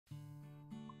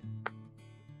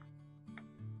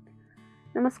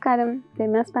നമസ്കാരം,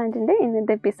 രമ്യാസ് പാൻറ്റിൻ്റെ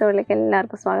ഇന്നത്തെ എപ്പിസോഡിലേക്ക്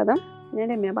എല്ലാവർക്കും സ്വാഗതം. ഞാൻ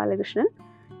രമ്യ ബാലകൃഷ്ണൻ.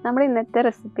 നമ്മുടെ ഇന്നത്തെ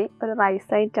റെസിപ്പി ഒരു റൈസ്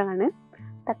ഐറ്റമാണ്.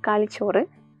 തക്കാളി ചോറ്,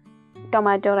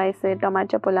 ടൊമാറ്റോ റൈസ്,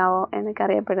 ടൊമാറ്റോ പുലാവോ എന്നൊക്കെ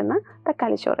അറിയപ്പെടുന്ന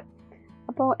തക്കാളി ചോറ്.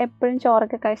 അപ്പോൾ എപ്പോഴും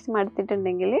ചോറൊക്കെ കഴിച്ച്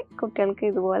മടുത്തിട്ടുണ്ടെങ്കിൽ കുട്ടികൾക്ക്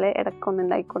ഇതുപോലെ ഇടയ്ക്കൊന്ന്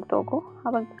ഉണ്ടാക്കി കൊടുത്ത് നോക്കൂ.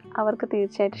 അവർക്ക്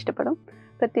തീർച്ചയായിട്ടും ഇഷ്ടപ്പെടും.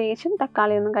 പ്രത്യേകിച്ചും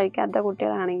തക്കാളിയൊന്നും കഴിക്കാത്ത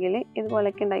കുട്ടികളാണെങ്കിൽ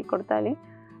ഇതുപോലെയൊക്കെ ഉണ്ടാക്കി കൊടുത്താൽ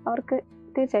അവർക്ക്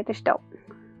തീർച്ചയായിട്ടും ഇഷ്ടമാവും.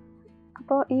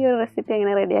 അപ്പോൾ ഈ ഒരു റെസിപ്പി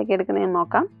എങ്ങനെ റെഡിയാക്കി എടുക്കുന്നതെന്ന്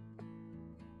നോക്കാം.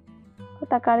 അപ്പോൾ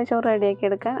തക്കാളി ചോറ് റെഡിയാക്കി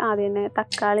എടുക്കാൻ ആദ്യം തന്നെ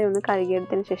തക്കാളി ഒന്ന്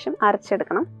കഴുകിയെടുത്തതിന് ശേഷം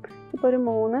അരച്ചെടുക്കണം. ഇപ്പോൾ ഒരു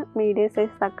 3 മീഡിയം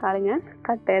സൈസ് തക്കാളി ഞാൻ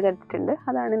കട്ട് ചെയ്തെടുത്തിട്ടുണ്ട്.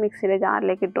 അതാണ് മിക്സിയിലെ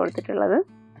ജാറിലേക്ക് ഇട്ട് കൊടുത്തിട്ടുള്ളത്.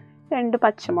 2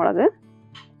 പച്ചമുളക്.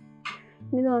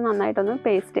 ഇതൊന്ന് നന്നായിട്ടൊന്ന്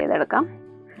പേസ്റ്റ് ചെയ്തെടുക്കാം.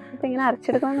 അപ്പോൾ ഇങ്ങനെ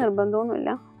അരച്ചെടുക്കണം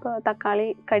നിർബന്ധമൊന്നുമില്ല. ഇപ്പോൾ തക്കാളി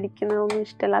കടിക്കുന്നതൊന്നും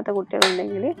ഇഷ്ടമില്ലാത്ത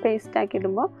കുട്ടികളുണ്ടെങ്കിൽ പേസ്റ്റാക്കി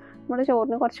ഇടുമ്പോൾ നമ്മുടെ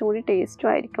ചോറിന് കുറച്ചും കൂടി ടേസ്റ്റും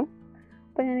ആയിരിക്കും.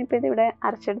 അപ്പോൾ ഞാനിപ്പോൾ ഇതിവിടെ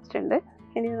അരച്ചെടുത്തിട്ടുണ്ട്.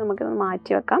 ഇനി നമുക്കിത്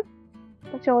മാറ്റി വെക്കാം.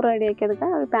 അപ്പോൾ ചോറ് റെഡിയാക്കി എടുക്കാൻ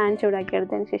ഒരു പാൻ ചൂടാക്കി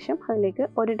എടുത്തതിന് ശേഷം അതിലേക്ക്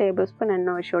 1 ടേബിൾ സ്പൂൺ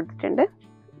എണ്ണ ഒഴിച്ച് കൊടുത്തിട്ടുണ്ട്.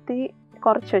 തീ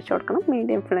കുറച്ച് വെച്ച് കൊടുക്കണം,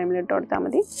 മീഡിയം ഫ്ലെയിമിൽ ഇട്ട് കൊടുത്താൽ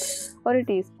മതി. 1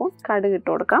 ടീസ്പൂൺ കടുക് ഇട്ട്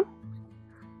കൊടുക്കാം.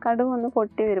 കടുക് ഒന്ന്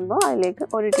പൊട്ടി വരുമ്പോൾ അതിലേക്ക്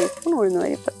 1 ടീസ്പൂൺ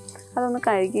ഉഴുന്നുപരിപ്പ്, അതൊന്ന്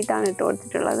കഴുകിയിട്ടാണ് ഇട്ട്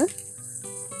കൊടുത്തിട്ടുള്ളത്.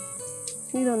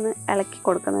 ഇതൊന്ന് ഇളക്കി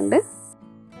കൊടുക്കുന്നുണ്ട്.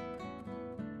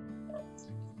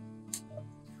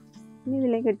 ഇനി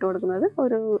ഇതിലേക്ക് ഇട്ട് കൊടുക്കുന്നത്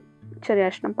ഒരു ചെറിയ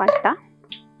കഷ്ണം പട്ട,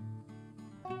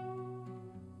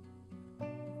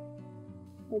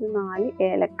 ഒരു 4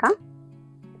 ഏലക്ക,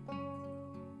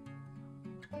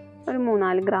 ഒരു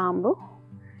 3-4 ഗ്രാമ്പു.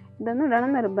 ഇതൊന്നും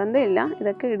ഇടണം നിർബന്ധമില്ല.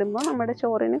 ഇതൊക്കെ ഇടുമ്പോൾ നമ്മുടെ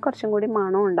ചോറിന് കുറച്ചും കൂടി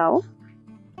മണം ഉണ്ടാവും.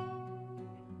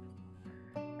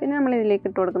 പിന്നെ നമ്മൾ ഇതിലേക്ക്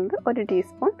ഇട്ട് കൊടുക്കുന്നത് 1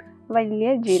 ടീസ്പൂൺ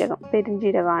വലിയ ജീരകം,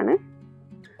 പെരുംജീരകമാണ്,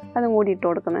 അതും കൂടി ഇട്ട്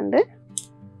കൊടുക്കുന്നുണ്ട്.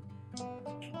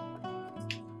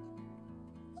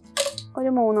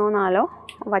 ഒരു 3-4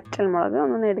 വറ്റൽമുളക്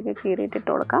ഒന്ന് നെടുകെ കീറിയിട്ടിട്ട്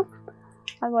കൊടുക്കാം.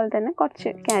 അതുപോലെ തന്നെ കുറച്ച്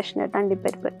കാഷ്നട്ട്,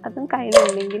 അണ്ടിപ്പരിപ്പ്, അതും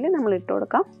കയ്യിലുണ്ടെങ്കിൽ നമ്മൾ ഇട്ട്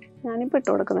കൊടുക്കാം. ഞാനിപ്പോൾ ഇട്ട്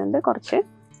കൊടുക്കുന്നുണ്ട് കുറച്ച്.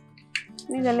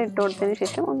 ഇതെല്ലാം ഇട്ട് കൊടുത്തതിന്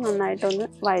ശേഷം ഒന്ന് നന്നായിട്ടൊന്ന്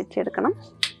വഴച്ചെടുക്കണം.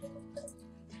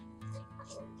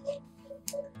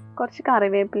 കുറച്ച്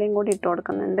കറിവേപ്പിലയും കൂടി ഇട്ട്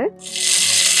കൊടുക്കുന്നുണ്ട്.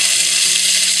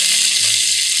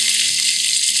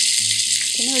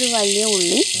 പിന്നെ ഒരു വലിയ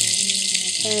ഉള്ളി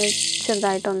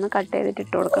ചെറുതായിട്ടൊന്ന് കട്ട് ചെയ്തിട്ട്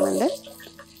ഇട്ട് കൊടുക്കുന്നുണ്ട്.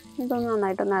 ഇതൊന്ന്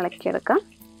നന്നായിട്ടൊന്ന് ഇളക്കിയെടുക്കാം.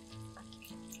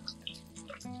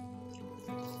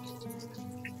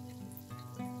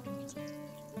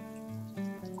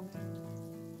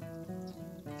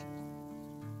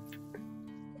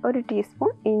 ഒരു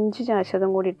ടീസ്പൂൺ ഇഞ്ചി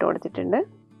ചതച്ചതും കൂടി ഇട്ട് കൊടുത്തിട്ടുണ്ട്.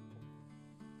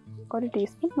 1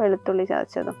 ടീസ്പൂൺ വെളുത്തുള്ളി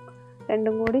ചതച്ചതും,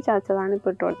 രണ്ടും കൂടി ചതച്ചതാണ്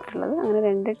ഇപ്പോൾ ഇട്ട് കൊടുത്തിട്ടുള്ളത്. അങ്ങനെ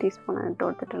 2 ടീസ്പൂണാണ് ഇട്ട്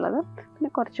കൊടുത്തിട്ടുള്ളത്.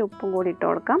 പിന്നെ കുറച്ച് ഉപ്പും കൂടി ഇട്ട്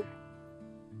കൊടുക്കാം.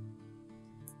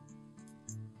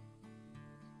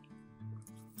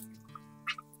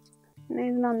 പിന്നെ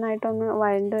ഇത് നന്നായിട്ടൊന്ന്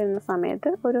വഴണ്ട് വരുന്ന സമയത്ത്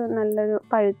ഒരു നല്ലൊരു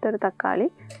പഴുത്തൊരു തക്കാളി,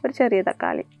 ഒരു ചെറിയ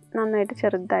തക്കാളി നന്നായിട്ട്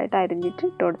ചെറുതായിട്ട് അരിഞ്ഞിട്ട്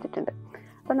ഇട്ട് കൊടുത്തിട്ടുണ്ട്.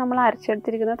 അപ്പോൾ നമ്മൾ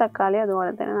അരച്ചെടുത്തിരിക്കുന്ന തക്കാളി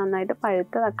അതുപോലെ തന്നെ നന്നായിട്ട്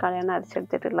പഴുത്ത തക്കാളിയാണ്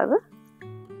അരച്ചെടുത്തിട്ടുള്ളത്.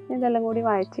 ഇതെല്ലാം കൂടി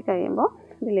വഴച്ച് കഴിയുമ്പോൾ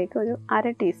ഇതിലേക്ക് ഒരു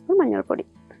 1/2 ടീസ്പൂൺ മഞ്ഞൾപ്പൊടി,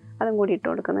 അതും കൂടി ഇട്ട്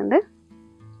കൊടുക്കുന്നുണ്ട്.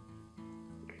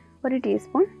 1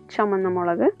 ടീസ്പൂൺ ചുമന്ന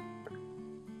മുളക്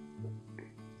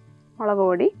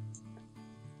പൊടി,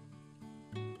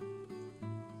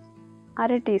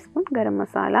 1/2 ടീസ്പൂൺ ഗരം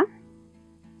മസാല.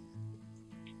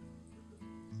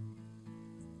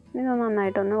 ഇതൊന്ന്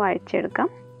നന്നായിട്ടൊന്ന് വഴച്ചെടുക്കാം.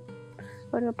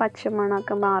 ഒരു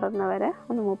പച്ചമണമൊക്കെ മാറുന്ന വരെ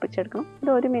ഒന്ന് മൂപ്പിച്ചെടുക്കണം.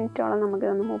 ഒരു 1 മിനിറ്റോളം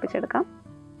നമുക്കിതൊന്ന് മൂപ്പിച്ചെടുക്കാം.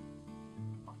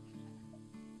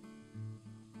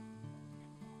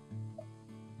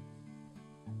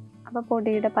 അപ്പോൾ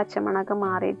പൊടിയുടെ പച്ചമണമൊക്കെ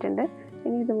മാറിയിട്ടുണ്ട്.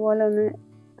 ഇനി ഇതുപോലെ ഒന്ന്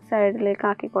സൈഡിലേക്ക്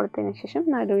ആക്കി കൊടുത്തതിന് ശേഷം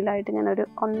നടുവിലായിട്ട് ഞാനൊരു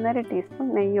 1.5 ടീസ്പൂൺ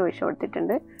നെയ്യ് ഒഴിച്ച്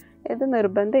കൊടുത്തിട്ടുണ്ട്. ഇത്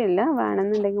നിർബന്ധമില്ല,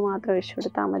 വേണമെന്നുണ്ടെങ്കിൽ മാത്രം ഒഴിച്ച്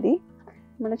കൊടുത്താൽ മതി.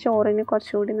 നമ്മുടെ ചോറിന്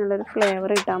കുറച്ചുകൂടി നല്ലൊരു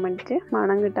ഫ്ലേവർ കിട്ടാൻ വേണ്ടിയിട്ട്,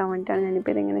 മണം കിട്ടാൻ വേണ്ടിയിട്ടാണ്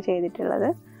ഞാനിപ്പോൾ ഇതിങ്ങനെ ചെയ്തിട്ടുള്ളത്.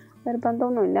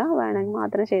 നിർബന്ധമൊന്നുമില്ല, വേണമെങ്കിൽ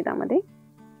മാത്രം ചെയ്താൽ മതി.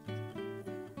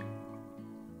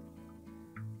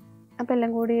 അപ്പോൾ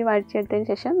എല്ലാം കൂടി വഴച്ചെടുത്തതിന്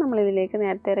ശേഷം നമ്മളിതിലേക്ക്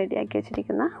നേരത്തെ റെഡിയാക്കി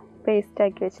വെച്ചിരിക്കുന്ന,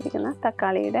 പേസ്റ്റാക്കി വെച്ചിരിക്കുന്ന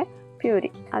തക്കാളിയുടെ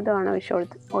പ്യൂരി, അതുമാണ്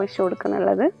ഒഴിച്ച്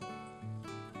കൊടുക്കുന്നുള്ളത്.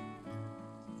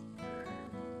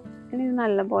 ഇനി ഇത്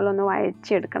നല്ലപോലെ ഒന്ന്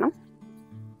വഴച്ചെടുക്കണം.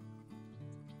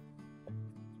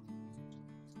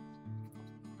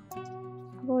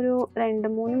 അപ്പോൾ ഒരു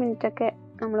 2-3 മിനിറ്റൊക്കെ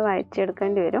നമ്മൾ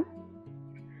വഴച്ചെടുക്കേണ്ടി വരും.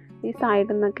 ഈ സൈഡിൽ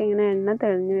നിന്നൊക്കെ ഇങ്ങനെ എണ്ണ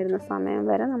തെളിഞ്ഞു വരുന്ന സമയം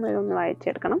വരെ നമ്മളിതൊന്ന്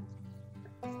വഴച്ചെടുക്കണം.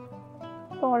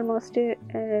 അപ്പോൾ ഓൾമോസ്റ്റ്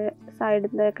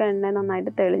സൈഡിലൊക്കെ എണ്ണ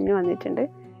നന്നായിട്ട് തെളിഞ്ഞു വന്നിട്ടുണ്ട്.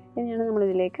 ഇനിയാണ്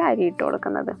നമ്മളിതിലേക്ക് അരി ഇട്ട്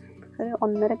കൊടുക്കുന്നത്. ഒരു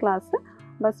 1.5 ഗ്ലാസ്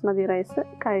ബസ്മതി റൈസ്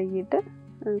കഴുകിയിട്ട്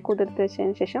കുതിർത്ത്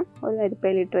വെച്ചതിന് ശേഷം ഒരു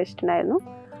അരിപ്പയിൽ ഇട്ട് വെച്ചിട്ടുണ്ടായിരുന്നു.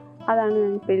 അതാണ്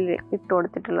ഞാനിപ്പോൾ ഇട്ട്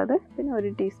കൊടുത്തിട്ടുള്ളത്. പിന്നെ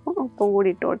 1 ടീസ്പൂൺ ഉപ്പും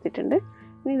കൂടി ഇട്ട് കൊടുത്തിട്ടുണ്ട്.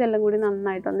 ഇനി ഇതെല്ലാം കൂടി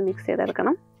നന്നായിട്ടൊന്ന് മിക്സ്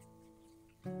ചെയ്തെടുക്കണം.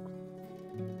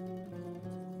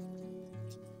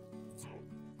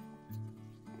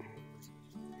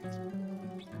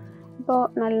 അപ്പോൾ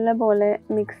നല്ലപോലെ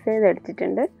മിക്സ്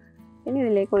ചെയ്തെടുത്തിട്ടുണ്ട്. ഇനി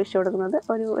ഇതിലേക്ക് ഒഴിച്ചു കൊടുക്കുന്നത്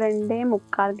ഒരു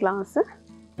 2.25 ഗ്ലാസ്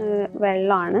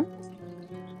വെള്ളമാണ്.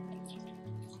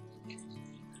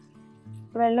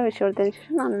 വെള്ളം ഒഴിച്ചു കൊടുത്തതിന്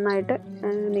ശേഷം നന്നായിട്ട്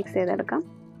മിക്സ് ചെയ്തെടുക്കാം.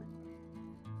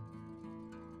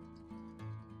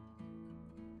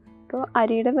 അപ്പോൾ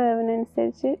അരിയുടെ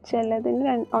വേവിനനുസരിച്ച് ചിലതിന്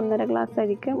 1.5 ഗ്ലാസ്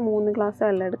അരിക്ക് 3 ഗ്ലാസ്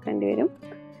വെള്ളം എടുക്കേണ്ടി വരും.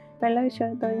 വെള്ളം ഒഴിച്ചു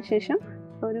കൊടുത്തതിന് ശേഷം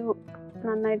ഒരു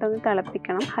നന്നായിട്ടൊന്ന്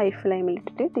തിളപ്പിക്കണം. ഹൈ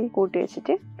ഫ്ലെയിമിലിട്ടിട്ട് തീ കൂട്ടി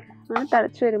വെച്ചിട്ട് അങ്ങനെ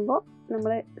തിളച്ച് വരുമ്പോൾ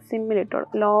നമ്മൾ സിമ്മിലിട്ടോളൂ.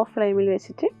 ലോ ഫ്ലെയിമിൽ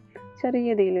വെച്ചിട്ട്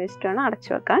ചെറിയ തീയിൽ വെച്ചിട്ട് വേണം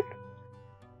അടച്ചു വെക്കാൻ.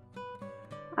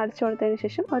 അടച്ചു കൊടുത്തതിന്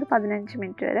ശേഷം ഒരു 15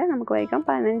 മിനിറ്റ് വരെ നമുക്ക് വയ്ക്കാം.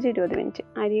 15-20 മിനിറ്റ്.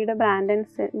 അരിയുടെ ബ്രാൻഡ്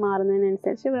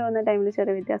മാറുന്നതിനനുസരിച്ച് വേവുന്ന ടൈമിൽ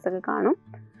ചെറിയ വ്യത്യാസമൊക്കെ കാണും.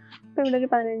 അപ്പോൾ ഇവിടെ ഒരു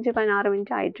 15-16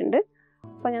 മിനിറ്റ് ആയിട്ടുണ്ട്.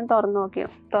 അപ്പോൾ ഞാൻ തുറന്ന്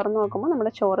നോക്കുമ്പോൾ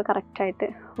നമ്മുടെ ചോറ് കറക്റ്റായിട്ട്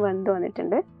വെന്ത്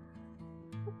വന്നിട്ടുണ്ട്.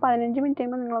 15 മിനിറ്റ്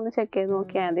കഴിയുമ്പോൾ നിങ്ങളൊന്ന് ചെക്ക് ചെയ്ത്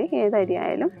നോക്കിയാൽ മതി, ഏത് അരി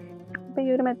ആയാലും. അപ്പോൾ ഈ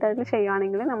ഒരു മെത്തേഡിൽ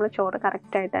ചെയ്യുകയാണെങ്കിൽ നമ്മൾ ചോറ്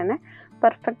കറക്റ്റായിട്ട് തന്നെ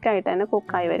പെർഫെക്റ്റ് ആയിട്ട് തന്നെ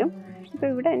കുക്കായി വരും. ഇപ്പോൾ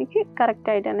ഇവിടെ എനിക്ക്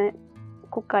കറക്റ്റായിട്ട് തന്നെ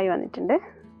കുക്കായി വന്നിട്ടുണ്ട്.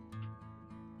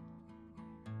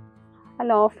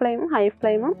 ലോ ഫ്ലെയിമും ഹൈ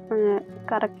ഫ്ലെയിമും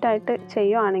കറക്റ്റായിട്ട്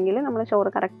ചെയ്യുകയാണെങ്കിൽ നമ്മൾ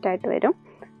ചോറ് കറക്റ്റായിട്ട് വരും.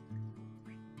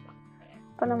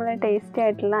 അപ്പോൾ നമ്മൾ ടേസ്റ്റി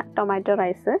ആയിട്ടുള്ള ടൊമാറ്റോ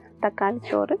റൈസ് തക്കാളി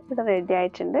ചോറ് ഇവിടെ റെഡി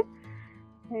ആയിട്ടുണ്ട്.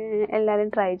 എല്ലാവരും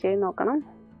ട്രൈ ചെയ്ത് നോക്കണം.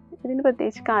 ഇതിന്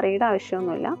പ്രത്യേകിച്ച് കറിയുടെ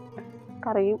ആവശ്യമൊന്നുമില്ല.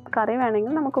 കറി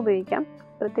വേണമെങ്കിൽ നമുക്ക് ഉപയോഗിക്കാം.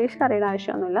 പ്രത്യേകിച്ച് കറിയുടെ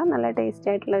ആവശ്യമൊന്നുമില്ല. നല്ല ടേസ്റ്റി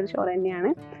ആയിട്ടുള്ള ഒരു ചോറ് തന്നെയാണ്.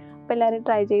 അപ്പോൾ എല്ലാവരും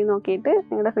ട്രൈ ചെയ്ത് നോക്കിയിട്ട്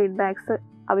നിങ്ങളുടെ ഫീഡ്ബാക്ക്സ്,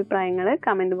 അഭിപ്രായങ്ങൾ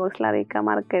കമൻറ്റ് ബോക്സിൽ അറിയിക്കാൻ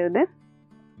മറക്കരുത്.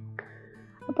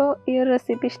 അപ്പോൾ ഈ ഒരു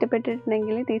റെസിപ്പി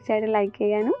ഇഷ്ടപ്പെട്ടിട്ടുണ്ടെങ്കിൽ തീർച്ചയായിട്ടും ലൈക്ക്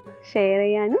ചെയ്യാനും ഷെയർ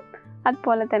ചെയ്യാനും,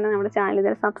 അതുപോലെ തന്നെ നമ്മുടെ ചാനൽ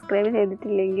ഇതുവരെ സബ്സ്ക്രൈബ്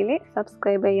ചെയ്തിട്ടില്ലെങ്കിൽ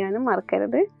സബ്സ്ക്രൈബ് ചെയ്യാനും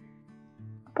മറക്കരുത്.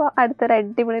 അപ്പോൾ അടുത്തൊരു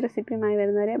അടിപൊളി റെസിപ്പിയുമായി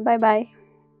വരുന്നവരെ ബൈ ബൈ.